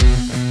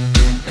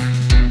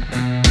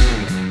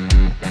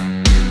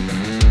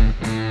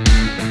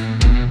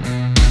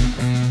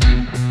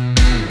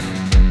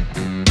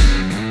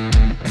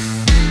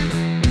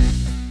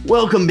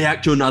Welcome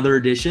back to another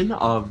edition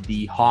of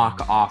the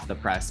Hawk Off the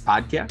Press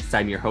podcast.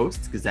 I'm your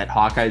host, Gazette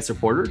Hawkeyes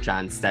reporter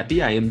John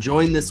Steppe. I am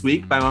joined this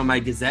week by one of my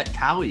Gazette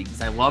colleagues.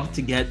 I love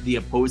to get the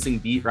opposing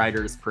beat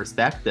writers'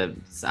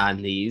 perspectives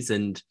on these,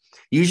 and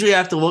usually I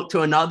have to look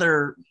to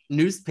another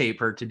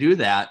newspaper to do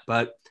that.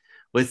 But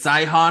with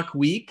Cyhawk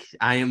Week,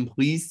 I am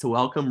pleased to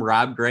welcome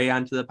Rob Gray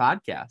onto the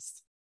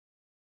podcast.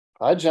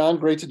 Hi, John.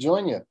 Great to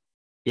join you.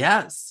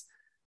 Yes.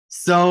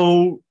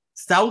 So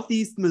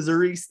Southeast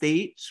Missouri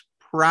State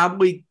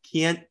probably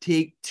can't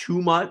take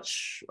too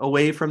much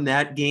away from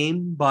that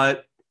game,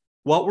 but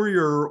what were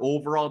your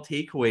overall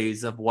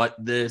takeaways of what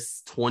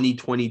this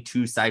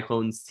 2022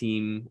 Cyclones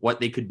team, what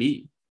they could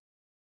be?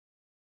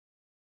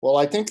 Well,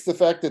 I think the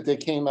fact that they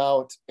came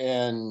out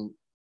and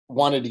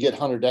wanted to get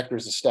Hunter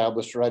Dekkers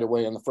established right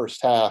away in the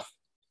first half,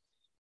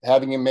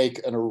 having him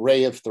make an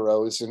array of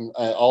throws and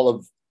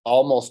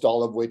almost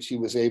all of which he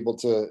was able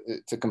to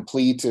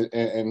complete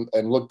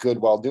and look good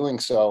while doing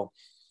so.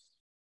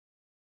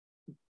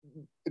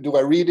 I don't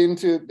want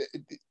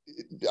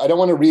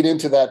to read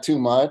into that too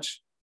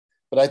much,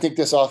 but I think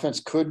this offense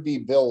could be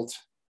built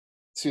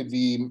to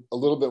be a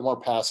little bit more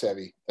pass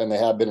heavy than they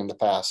have been in the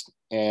past.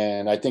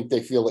 And I think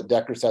they feel that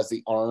Dekkers has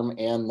the arm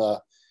and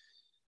the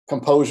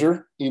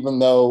composure, even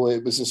though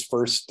it was his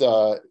first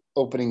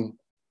opening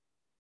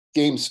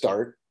game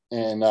start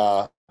and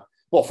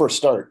first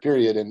start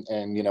period.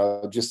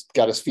 And just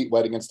got his feet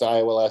wet against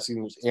Iowa last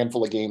season, a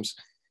handful of games.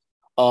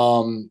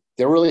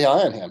 They're really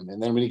high on him.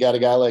 And then when you got a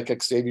guy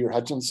like Xavier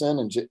Hutchinson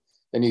and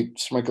then you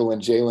sprinkle in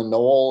Jalen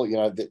Noel,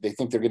 they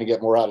think they're going to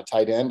get more out of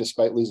tight end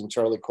despite losing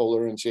Charlie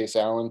Kohler and Chase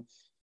Allen,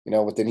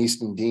 with an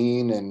Easton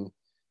Dean and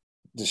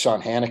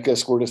Deshaun Hanika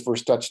scored his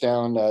first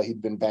touchdown.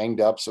 He'd been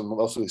banged up, so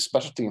mostly a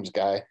special teams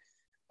guy.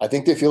 I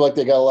think they feel like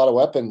they got a lot of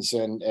weapons.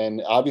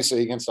 And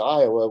obviously against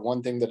Iowa,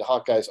 one thing that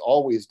Hawkeyes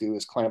always do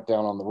is clamp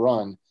down on the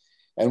run.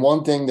 And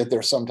one thing that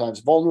they're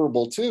sometimes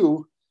vulnerable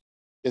to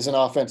is an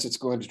offense that's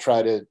going to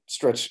try to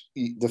stretch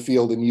the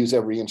field and use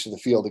every inch of the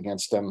field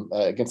against them,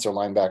 against their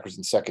linebackers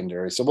and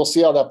secondary. So we'll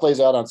see how that plays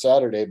out on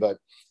Saturday. But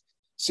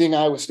seeing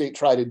Iowa State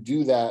try to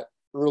do that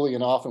early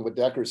and often with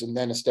Dekkers and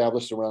then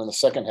establish the run in the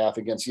second half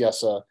against,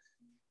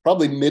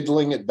 probably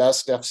middling at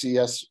best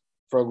FCS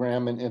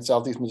program in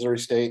Southeast Missouri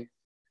State.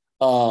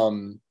 I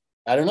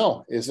don't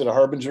know. Is it a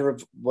harbinger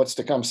of what's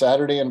to come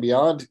Saturday and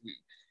beyond?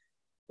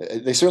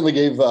 They certainly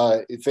gave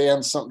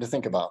fans something to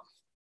think about.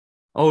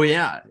 Oh,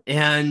 yeah.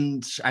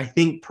 And I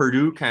think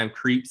Purdue kind of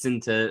creeps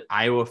into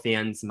Iowa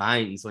fans'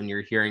 minds when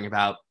you're hearing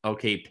about,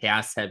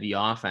 pass-heavy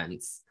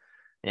offense.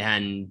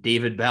 And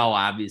David Bell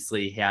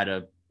obviously had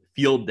a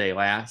field day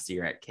last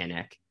year at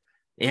Kinnick.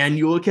 And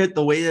you look at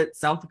the way that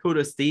South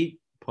Dakota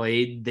State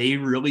played, they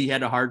really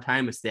had a hard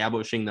time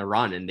establishing the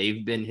run, and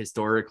they've been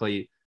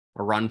historically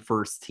a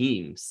run-first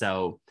team.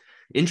 So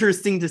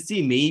interesting to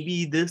see.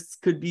 Maybe this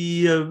could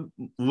be a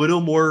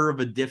little more of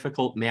a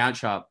difficult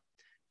matchup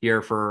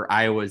here for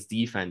Iowa's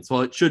defense.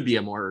 Well, it should be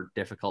a more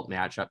difficult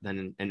matchup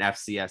than an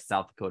FCS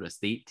South Dakota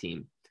State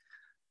team,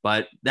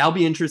 but that'll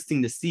be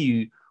interesting to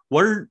see.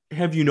 What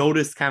have you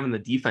noticed kind of on the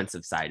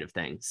defensive side of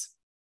things?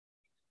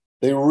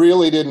 They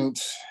really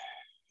didn't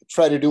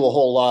try to do a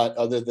whole lot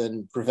other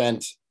than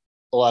prevent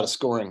a lot of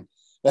scoring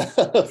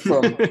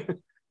from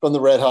the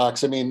Red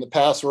Hawks. I mean, the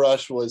pass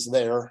rush was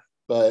there,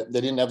 but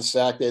they didn't have a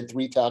sack. They had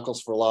 3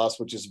 tackles for loss,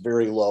 which is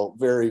very low,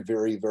 very,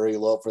 very, very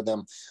low for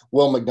them.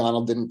 Will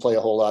McDonald didn't play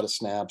a whole lot of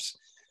snaps.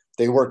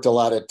 They worked a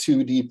lot of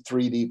 2 deep,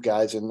 3 deep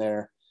guys in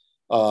there.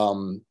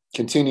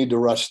 Continued to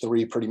rush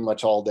 3 pretty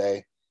much all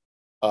day.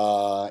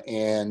 They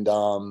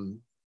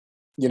didn't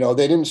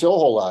show a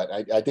whole lot.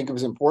 I think it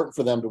was important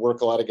for them to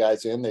work a lot of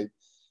guys in.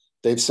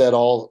 They've said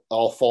all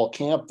fall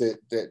camp that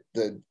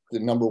the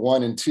number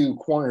 1 and 2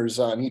 corners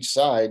on each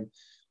side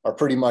are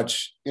pretty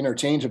much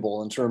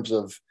interchangeable in terms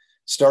of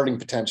starting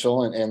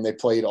potential, and they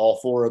played all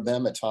 4 of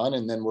them a ton,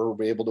 and then we're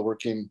able to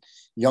work in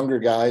younger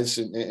guys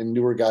and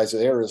newer guys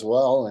there as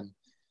well. And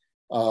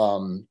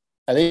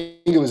I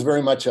think it was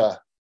very much can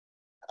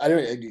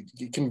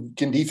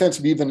defense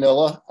be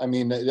vanilla? I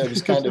mean, it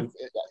was kind of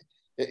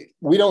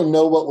we don't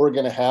know what we're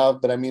going to have,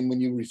 but I mean,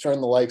 when you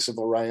return the likes of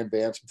Orion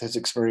Vance with his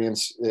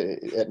experience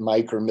at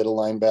Mike or middle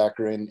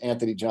linebacker, and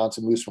Anthony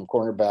Johnson moves from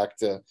cornerback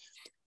to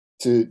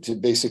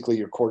basically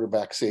your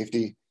quarterback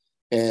safety,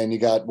 and you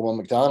got Will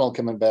McDonald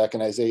coming back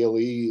and Isaiah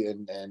Lee,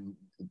 and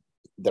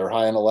they're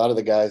high on a lot of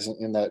the guys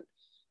in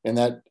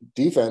that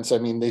defense. I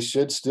mean, they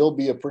should still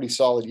be a pretty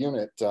solid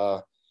unit.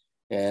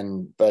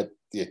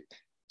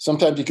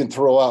 Sometimes you can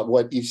throw out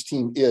what each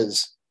team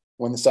is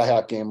when the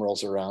Cyhawk game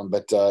rolls around,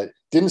 but to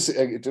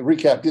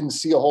recap, didn't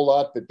see a whole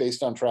lot, but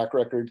based on track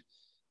record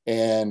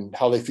and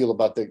how they feel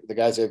about the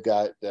guys they've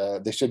got,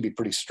 they should be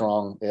pretty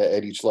strong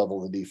at each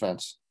level of the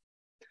defense.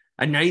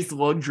 A nice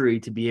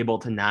luxury to be able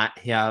to not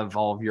have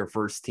all of your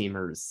first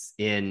teamers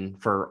in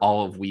for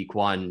all of week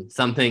 1,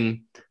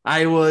 something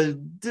Iowa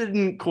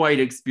didn't quite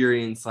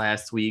experience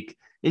last week.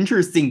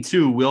 Interesting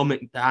too, Will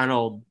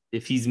McDonald,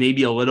 if he's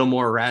maybe a little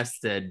more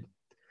rested,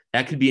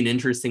 that could be an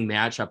interesting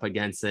matchup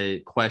against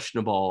a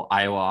questionable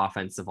Iowa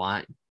offensive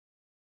line.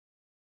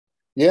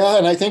 Yeah,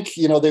 and I think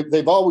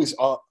they've always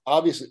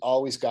obviously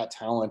always got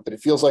talent, but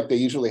it feels like they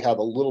usually have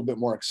a little bit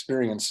more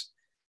experience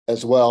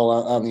as well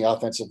on the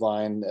offensive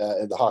line,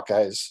 the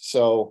Hawkeyes.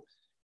 So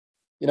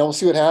we'll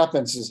see what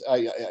happens.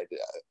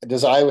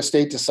 Does Iowa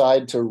State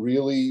decide to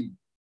really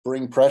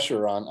bring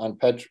pressure on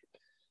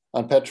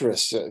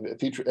Petrus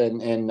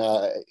and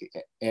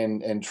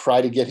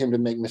try to get him to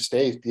make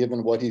mistakes,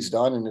 given what he's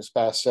done in his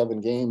past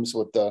 7 games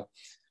with the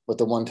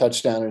 1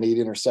 touchdown and 8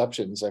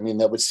 interceptions? I mean,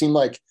 that would seem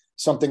like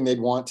something they'd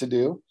want to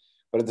do,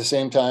 but at the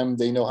same time,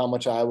 they know how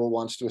much Iowa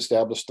wants to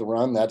establish the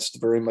run. That's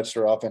very much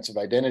their offensive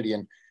identity.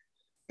 And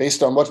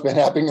based on what's been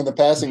happening in the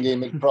passing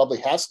game, it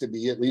probably has to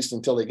be, at least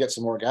until they get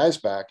some more guys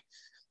back.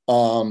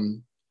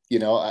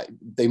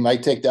 They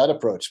might take that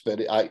approach,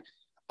 but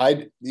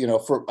I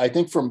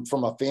think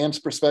from a fan's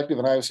perspective,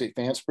 an Iowa State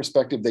fans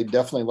perspective, they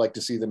definitely like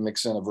to see them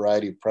mix in a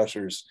variety of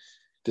pressures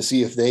to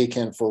see if they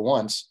can, for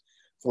once,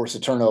 force a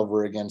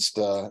turnover against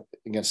the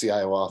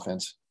Iowa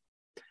offense.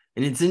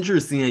 And it's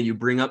interesting that you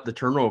bring up the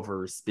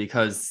turnovers,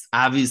 because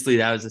obviously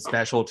that was a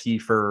specialty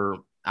for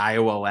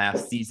Iowa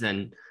last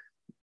season,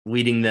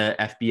 leading the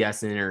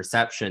FBS in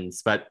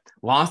interceptions, but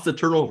lost the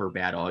turnover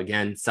battle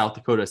against South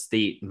Dakota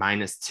State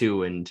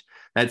 -2. And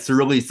that's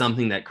really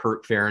something that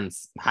Kirk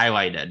Ferentz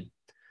highlighted,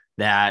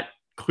 that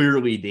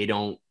clearly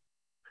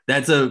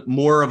that's a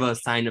more of a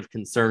sign of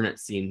concern, it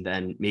seemed,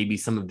 than maybe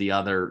some of the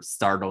other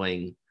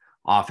startling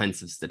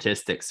offensive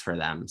statistics for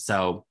them.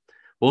 So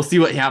we'll see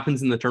what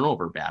happens in the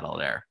turnover battle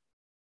there.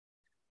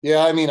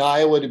 Yeah, I mean,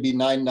 Iowa to be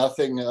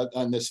 9-0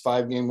 on this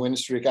 5-game win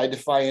streak. I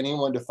defy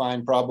anyone to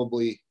find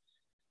probably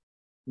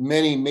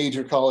many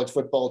major college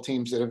football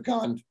teams that have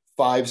gone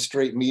 5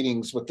 straight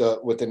meetings with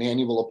an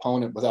annual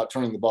opponent without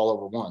turning the ball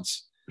over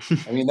once.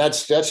 I mean,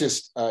 that's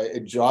just a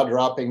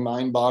jaw-dropping,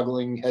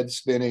 mind-boggling,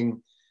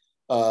 head-spinning,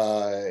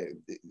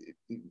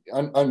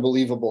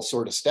 unbelievable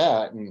sort of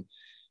stat. And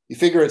you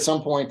figure at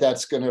some point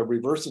that's going to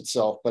reverse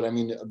itself. But I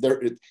mean,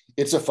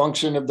 it's a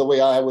function of the way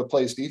Iowa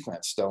plays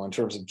defense, though, in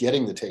terms of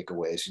getting the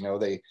takeaways.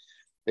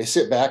 They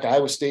sit back.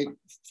 Iowa State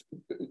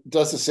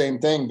does the same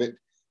thing, but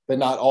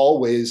not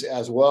always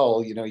as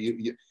well.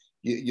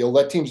 You'll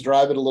let teams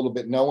drive it a little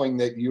bit, knowing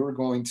that you're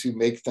going to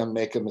make them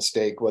make a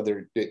mistake,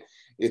 whether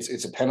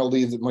it's a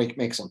penalty that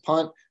makes them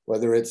punt,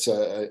 whether it's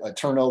a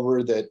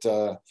turnover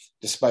that,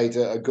 despite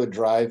a good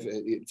drive,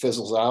 it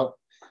fizzles out.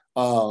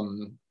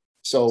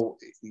 So,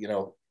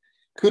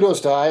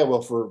 kudos to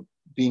Iowa for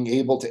being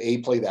able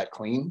to play that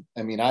clean.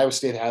 I mean, Iowa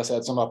State has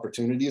had some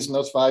opportunities in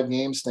those 5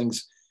 games,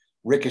 things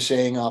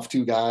ricocheting off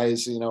 2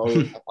 guys,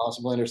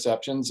 possible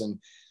interceptions. And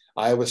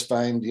Iowa's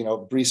find,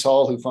 Breece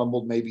Hall, who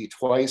fumbled maybe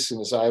twice in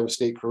his Iowa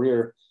State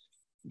career,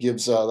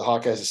 gives the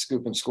Hawkeyes a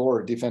scoop and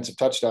score, a defensive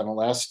touchdown in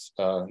last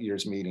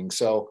year's meeting.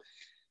 So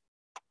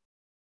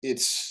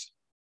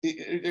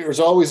there's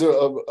always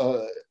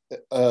a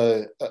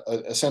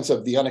sense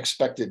of the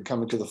unexpected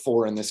coming to the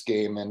fore in this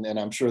game. And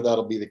I'm sure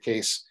that'll be the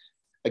case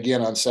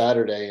again on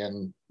Saturday.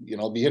 And,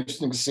 it'll be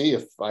interesting to see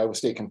if Iowa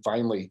State can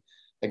finally,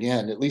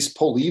 again, at least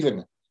pull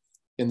even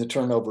in the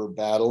turnover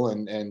battle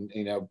and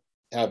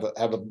have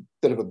a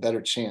bit of a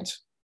better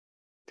chance.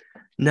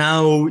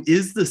 Now,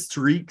 is the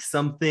streak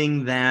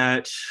something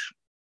that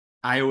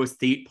Iowa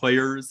State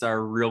players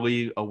are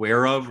really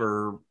aware of,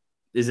 or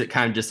is it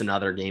kind of just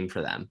another game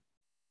for them?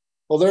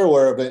 Well, they're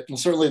aware of it, and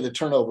certainly the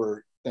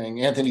turnover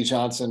thing. Anthony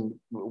Johnson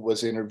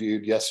was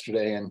interviewed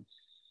yesterday, and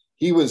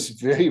he was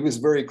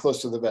very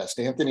close to the vest.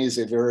 Anthony is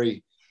a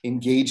very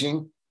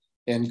engaging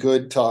and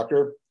good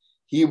talker.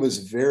 He was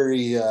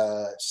very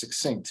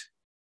succinct.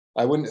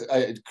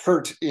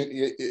 Curt,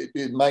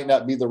 it might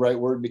not be the right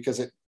word, because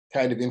it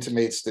kind of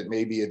intimates that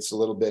maybe it's a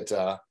little bit,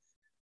 not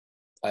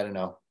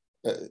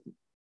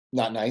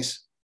nice.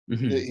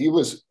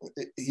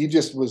 Mm-hmm. He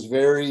just was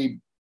very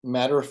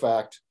matter of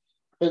fact.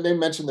 And they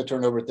mentioned the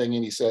turnover thing,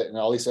 and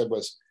all he said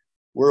was,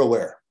 "We're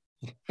aware."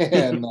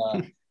 And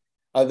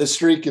the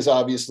streak is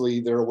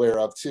obviously they're aware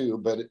of too,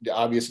 but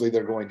obviously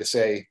they're going to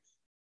say,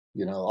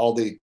 all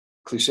the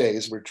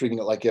cliches. We're treating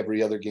it like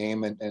every other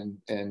game, and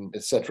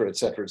et cetera, et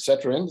cetera, et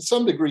cetera. And to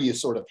some degree, you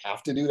sort of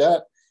have to do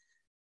that.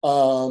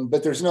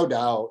 But there's no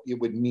doubt it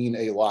would mean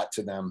a lot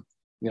to them.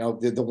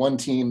 The one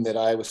team that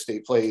Iowa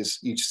State plays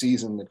each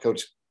season that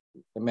Coach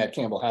Matt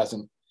Campbell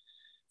hasn't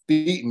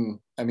beaten,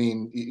 I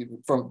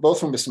mean, from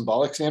a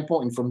symbolic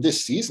standpoint and from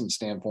this season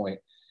standpoint,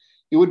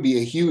 it would be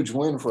a huge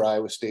win for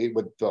Iowa State,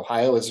 with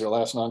Ohio as their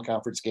last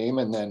non-conference game,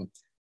 and then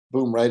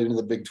boom, right into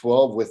the Big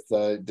 12 with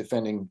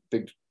defending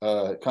Big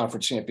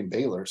Conference champion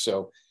Baylor.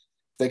 So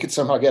if they could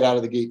somehow get out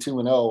of the gate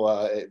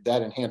 2-0,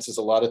 that enhances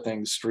a lot of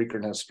things, streak or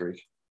no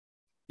streak.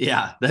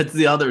 Yeah, that's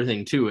the other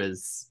thing too,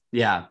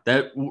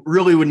 that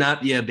really would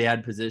not be a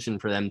bad position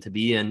for them to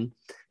be in.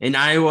 And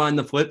Iowa, on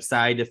the flip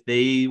side, if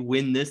they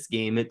win this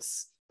game,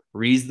 it's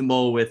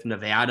reasonable with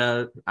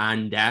Nevada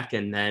on deck,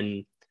 and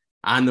then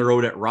on the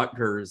road at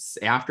Rutgers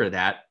after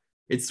that.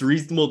 It's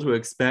reasonable to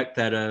expect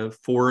that a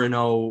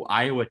 4-0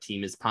 Iowa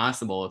team is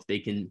possible if they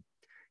can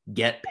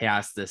get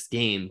past this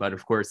game. But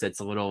of course, it's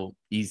a little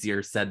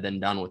easier said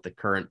than done with the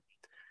current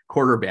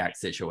quarterback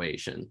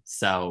situation.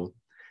 So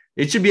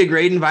It should be a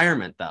great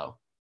environment, though.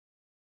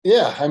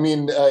 Yeah, I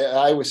mean,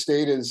 Iowa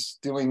State is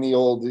doing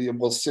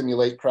we'll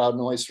simulate crowd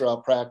noise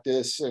throughout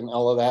practice and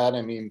all of that.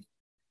 I mean,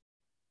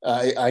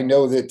 I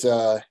know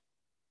that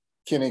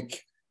Kinnick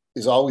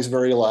is always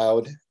very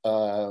loud,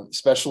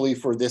 especially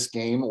for this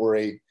game or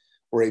a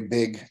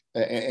big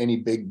any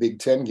Big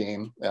Ten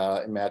game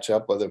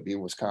matchup, whether it be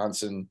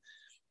Wisconsin,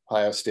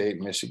 Ohio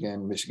State,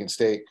 Michigan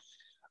State,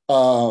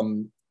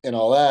 and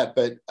all that.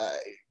 But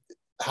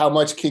how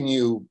much can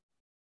you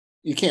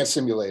can't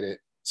simulate it.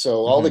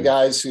 So all the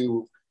guys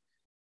who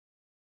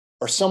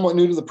are somewhat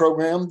new to the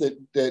program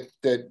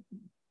that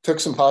took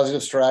some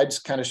positive strides,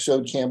 kind of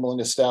showed Campbell and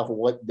his staff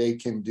what they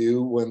can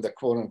do when the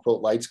quote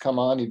unquote lights come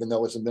on, even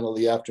though it's the middle of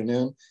the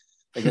afternoon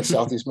against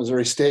Southeast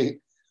Missouri State.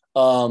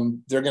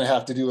 They're going to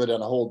have to do it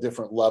on a whole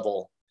different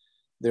level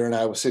there in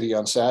Iowa City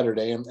on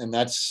Saturday. And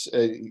that's,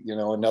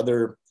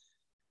 another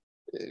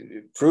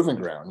proving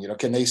ground.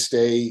 Can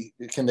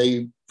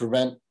they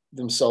prevent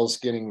themselves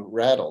getting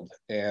rattled?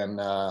 And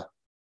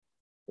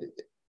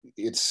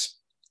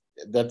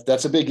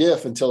that's a big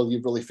if until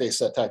you really face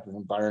that type of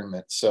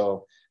environment.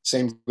 So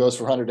same goes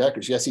for Hunter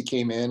Dekkers. Yes, he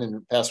came in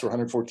and passed for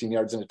 114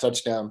 yards and a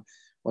touchdown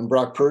when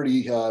Brock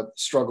Purdy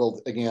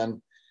struggled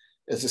again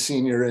as a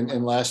senior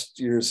in last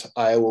year's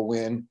Iowa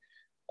win.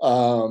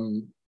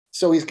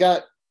 So he's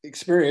got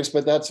experience,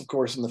 but that's of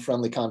course in the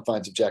friendly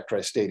confines of Jack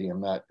Trice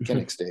Stadium, not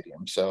Kinnick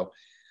Stadium. So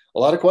a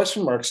lot of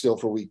question marks still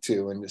for week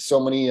 2, and so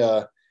many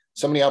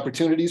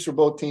opportunities for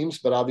both teams,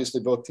 but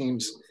obviously both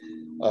teams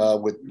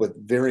with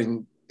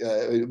varying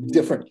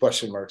different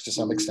question marks to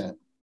some extent.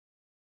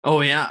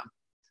 Oh yeah.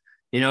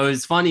 It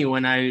was funny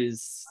when I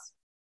was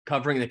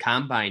covering the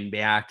combine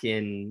back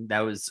in, that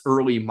was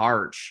early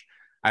March.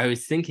 I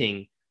was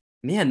thinking,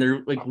 man,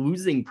 they're like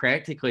losing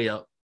practically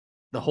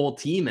the whole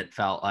team, it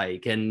felt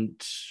like. And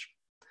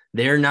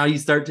there now you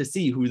start to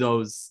see who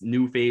those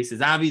new faces,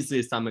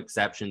 obviously some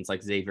exceptions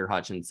like Xavier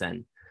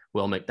Hutchinson,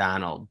 Will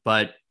McDonald,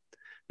 but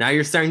now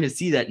you're starting to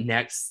see that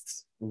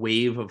next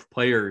wave of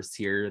players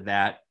here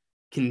that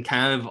can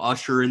kind of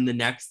usher in the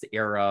next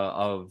era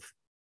of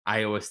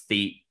Iowa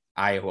State,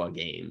 Iowa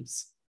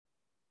games.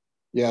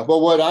 Yeah, well,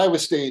 what Iowa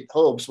State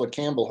hopes, what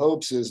Campbell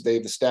hopes, is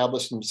they've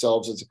established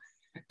themselves as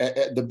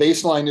the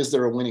baseline is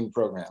they're a winning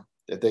program,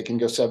 that they can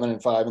go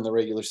 7-5 in the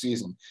regular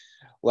season.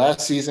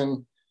 Last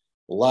season,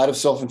 a lot of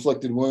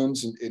self-inflicted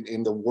wounds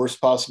in the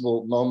worst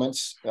possible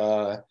moments,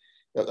 a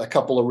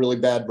couple of really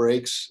bad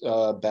breaks,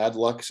 bad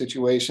luck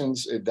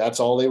situations. That's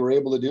all they were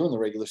able to do in the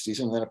regular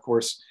season. And then, of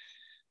course,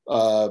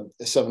 a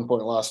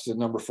 7-point loss to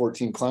number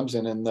 14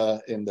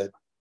 Clemson in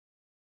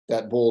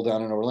that bowl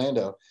down in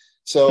Orlando.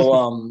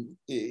 So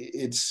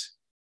it's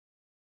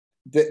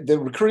the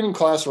recruiting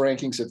class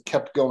rankings have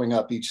kept going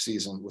up each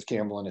season with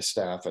Campbell and his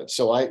staff.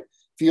 So I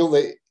feel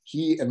that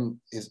he and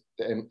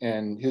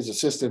his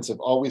assistants have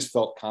always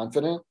felt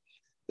confident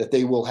that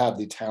they will have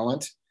the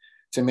talent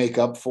to make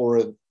up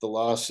for the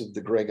loss of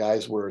the Greg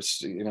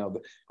Eisworths,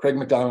 Craig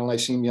McDonald,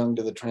 Nyseem Young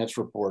to the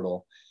transfer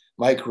portal,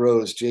 Mike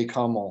Rose, Jake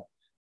Hummel,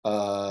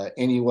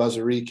 Eni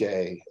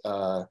Wazarike,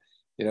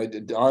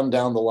 on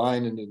down the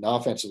line and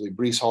offensively,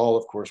 Breece Hall,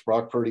 of course,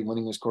 Brock Purdy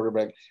winning his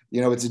quarterback.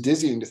 It's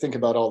dizzying to think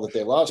about all that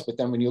they lost. But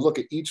then when you look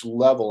at each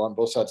level on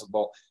both sides of the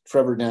ball,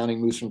 Trevor Downing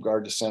moves from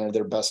guard to center,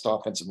 their best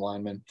offensive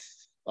lineman.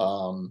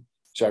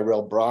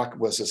 Jirel Brock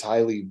was as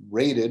highly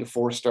rated,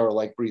 4-star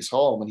like Breece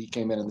Hall when he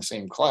came in the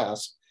same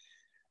class.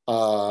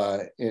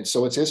 And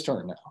so it's his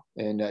turn now.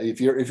 And if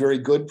you're a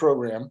good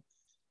program,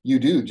 you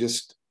do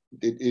just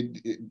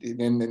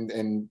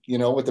and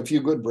with a few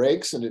good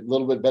breaks and a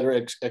little bit better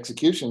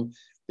execution,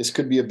 this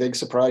could be a big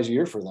surprise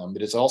year for them.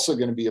 But it's also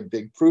going to be a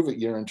big prove it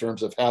year in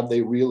terms of have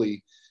they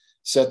really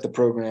set the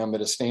program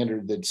at a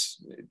standard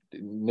that's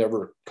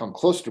never come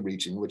close to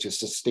reaching, which is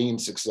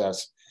sustained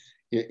success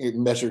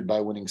measured by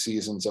winning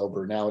seasons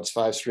over. Now it's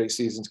 5 straight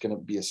seasons. Can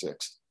it be a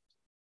 6th?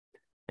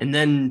 And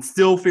then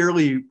still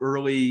fairly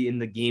early in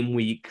the game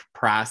week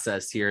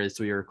process here as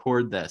we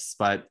record this,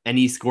 but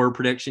any score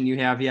prediction you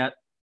have yet?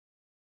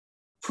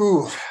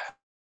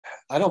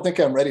 I don't think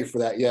I'm ready for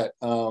that yet.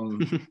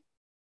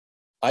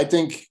 I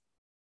think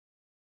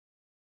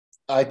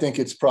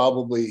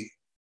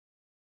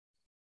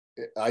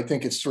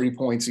it's 3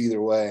 points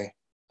either way.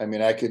 I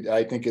mean, I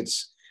think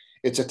it's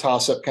a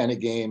toss-up kind of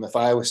game. If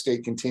Iowa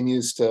State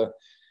continues to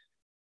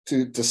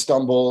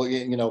stumble,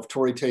 if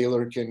Tory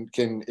Taylor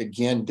can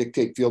again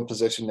dictate field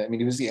position. I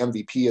mean, he was the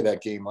MVP of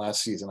that game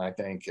last season, I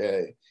think.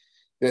 Then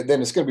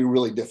it's going to be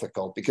really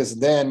difficult, because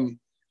then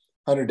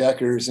Hunter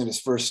Dekkers in his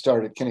first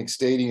start at Kinnick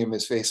Stadium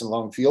is facing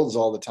long fields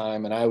all the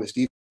time, and Iowa's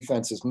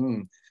defense is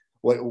going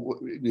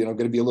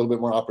to be a little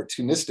bit more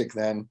opportunistic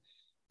then.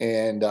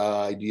 And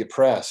do you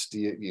press? Do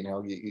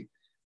you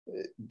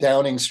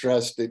Downing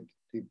stressed that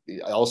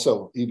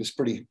also he was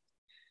pretty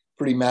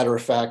matter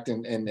of fact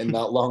and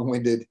not long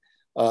winded.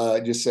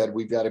 Just said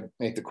we've got to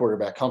make the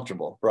quarterback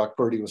comfortable. Brock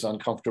Purdy was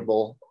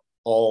uncomfortable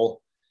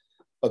all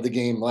of the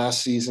game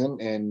last season,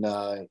 and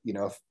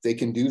if they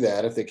can do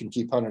that, if they can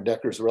keep Hunter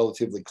Dekkers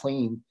relatively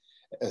clean,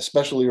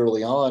 especially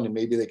early on, and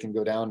maybe they can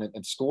go down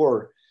and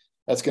score,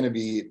 that's going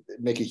to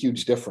make a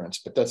huge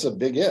difference. But that's a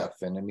big if.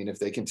 And I mean, if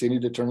they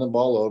continue to turn the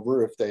ball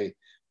over, if they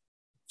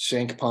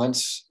shank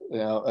punts,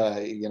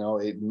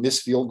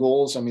 miss field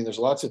goals. I mean, there's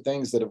lots of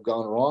things that have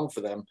gone wrong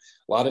for them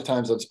a lot of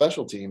times on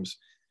special teams.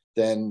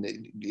 Then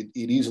it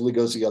easily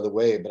goes the other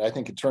way. But I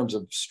think in terms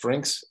of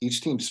strengths,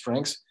 each team's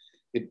strengths,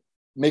 it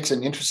makes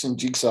an interesting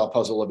jigsaw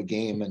puzzle of a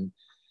game. And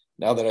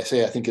now that I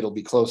say I think it'll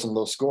be close and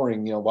low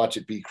scoring, watch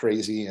it be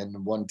crazy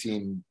and one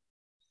team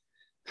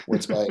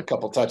wins by a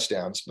couple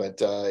touchdowns. But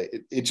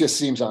it just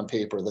seems on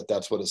paper that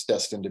that's what is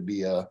destined to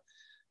be a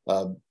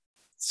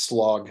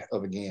slog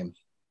of a game.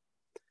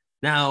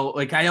 Now,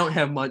 I don't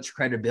have much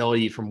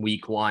credibility from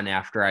week one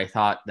after I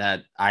thought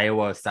that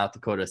Iowa, South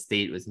Dakota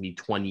State was going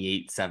to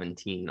be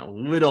 28-17. A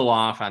little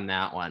off on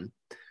that one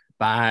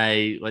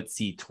by,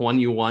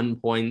 21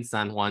 points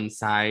on one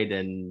side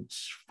and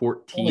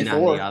 14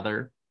 on the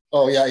other.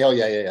 Oh,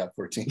 yeah.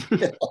 14.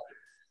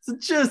 So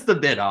just a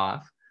bit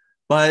off.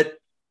 But,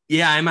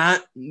 yeah, I'm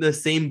at the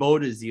same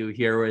boat as you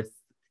here with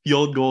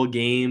field goal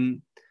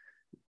game.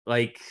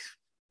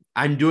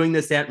 I'm doing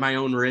this at my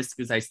own risk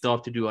because I still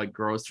have to do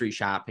grocery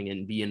shopping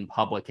and be in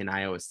public in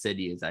Iowa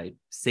City as I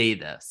say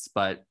this.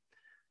 But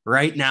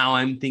right now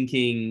I'm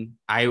thinking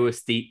Iowa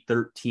State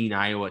 13,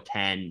 Iowa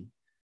 10.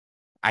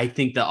 I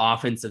think the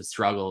offensive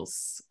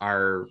struggles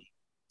are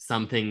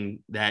something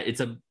that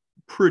it's a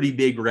pretty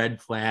big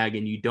red flag,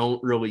 and you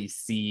don't really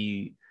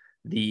see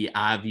the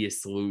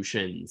obvious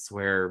solutions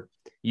where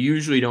you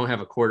usually don't have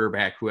a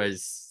quarterback who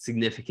has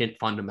significant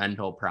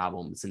fundamental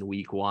problems in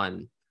week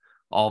one.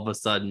 All of a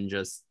sudden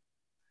just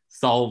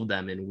solve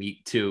them in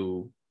week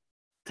two,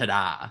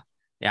 ta-da,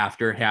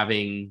 after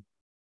having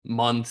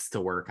months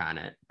to work on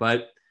it.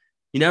 But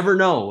you never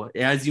know.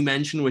 As you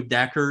mentioned with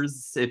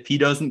Deckers, if he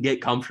doesn't get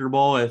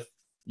comfortable, if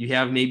you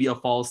have maybe a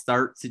false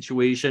start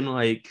situation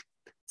like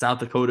South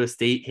Dakota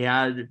State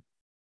had,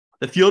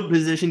 the field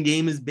position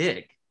game is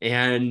big.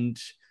 And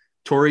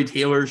Tory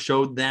Taylor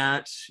showed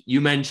that. You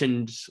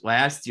mentioned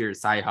last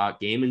year's Cyhawk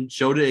game and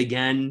showed it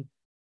again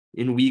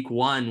in week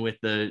one with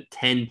the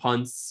 10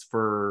 punts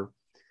for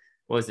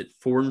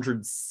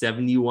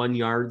 471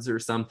 yards or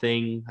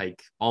something,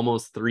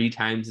 almost 3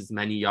 times as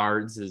many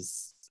yards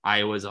as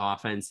Iowa's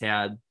offense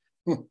had.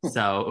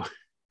 So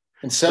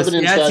and 7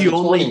 inside the 20.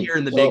 Only here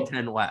in the Big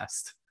Ten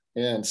West.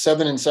 Yeah, and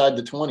 7 inside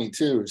the 20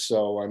 too.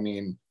 So I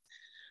mean,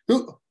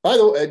 who, by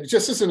the way,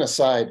 just as an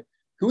aside,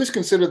 who is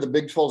considered the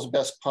Big 12's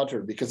best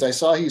punter? Because I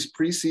saw he's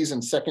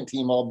preseason second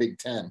team All Big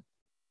Ten.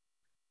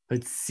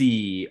 Let's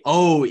see.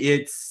 Oh,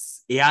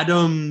 it's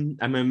Adam.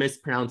 I'm going to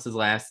mispronounce his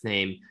last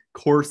name.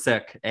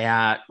 Korsak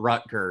at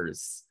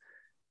Rutgers.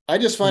 I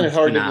just find it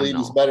hard to believe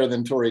he's better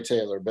than Tory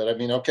Taylor, but I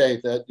mean, okay,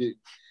 the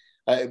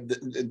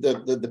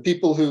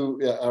people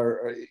who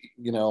are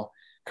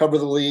cover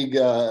the league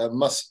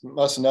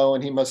must know,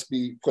 and he must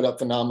be put up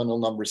phenomenal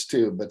numbers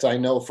too. But I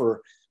know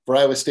for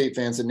Iowa State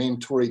fans, the name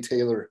Tory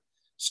Taylor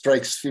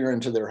strikes fear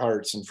into their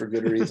hearts, and for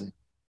good reason.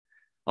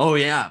 Oh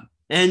yeah,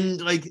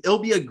 and it'll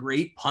be a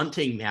great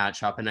punting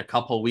matchup in a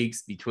couple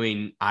weeks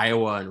between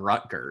Iowa and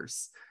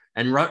Rutgers.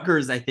 And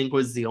Rutgers, I think,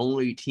 was the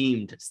only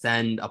team to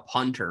send a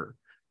punter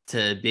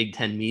to Big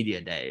Ten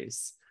Media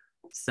Days.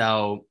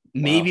 So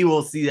maybe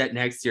we'll see that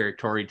next year,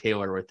 Tory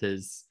Taylor, with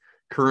his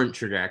current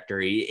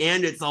trajectory.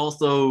 And it's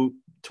also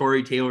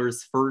Tory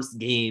Taylor's first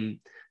game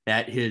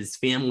that his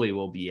family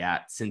will be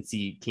at since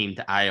he came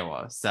to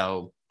Iowa.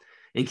 So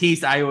in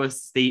case Iowa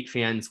State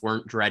fans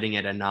weren't dreading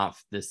it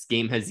enough, this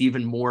game has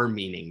even more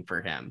meaning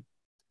for him.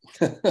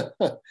 So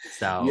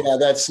yeah,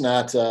 that's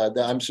not,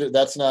 I'm sure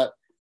that's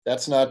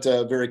not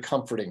very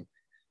comforting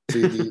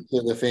to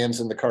the fans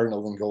in the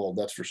Cardinal and Gold.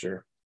 That's for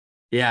sure.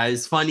 Yeah,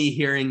 it's funny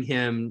hearing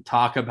him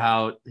talk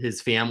about his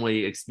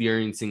family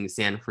experiencing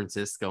San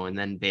Francisco and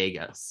then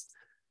Vegas.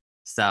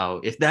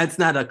 So if that's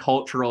not a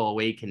cultural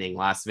awakening,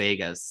 Las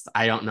Vegas,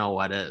 I don't know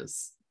what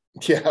is.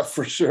 Yeah,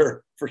 for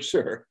sure. For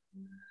sure.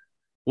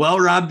 Well,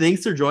 Rob,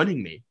 thanks for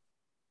joining me.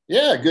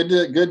 Yeah, good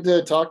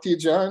to talk to you,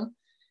 John.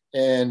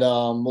 And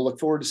we'll look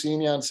forward to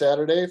seeing you on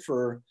Saturday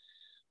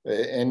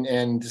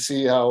and to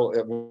see how,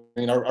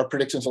 our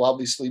predictions will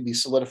obviously be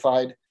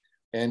solidified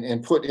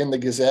and put in the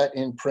Gazette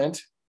in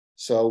print.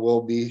 So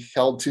we'll be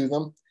held to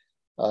them,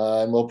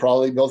 and we'll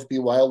probably both be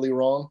wildly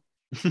wrong.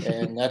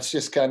 And that's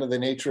just kind of the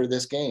nature of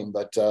this game.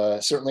 But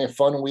certainly a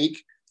fun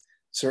week,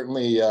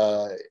 certainly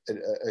a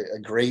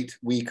great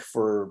week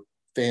for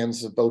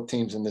fans of both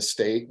teams in this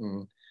state.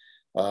 And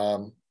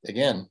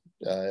again,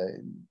 I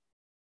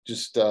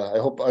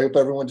hope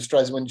everyone just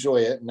tries to enjoy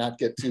it and not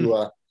get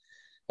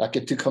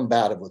too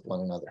combative with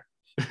one another.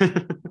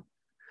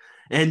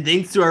 And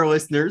thanks to our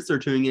listeners for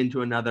tuning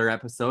into another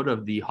episode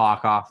of the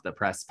Hawk Off the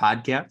Press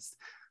podcast.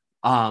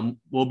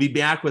 We'll be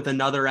back with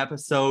another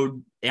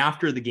episode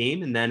after the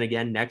game and then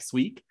again next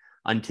week.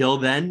 Until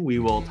then, we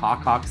will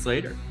talk Hawks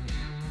later.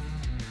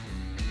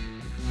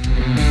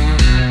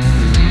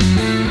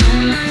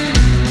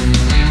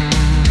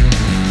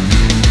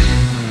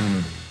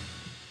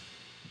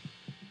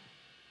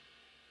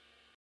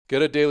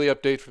 Get a daily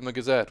update from the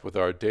Gazette with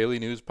our daily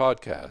news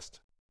podcast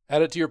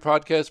Add it to your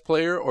podcast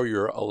player or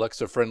your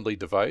Alexa-friendly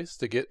device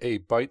to get a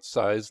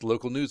bite-sized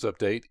local news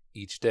update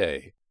each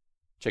day.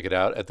 Check it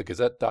out at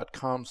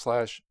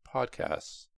thegazette.com/podcasts.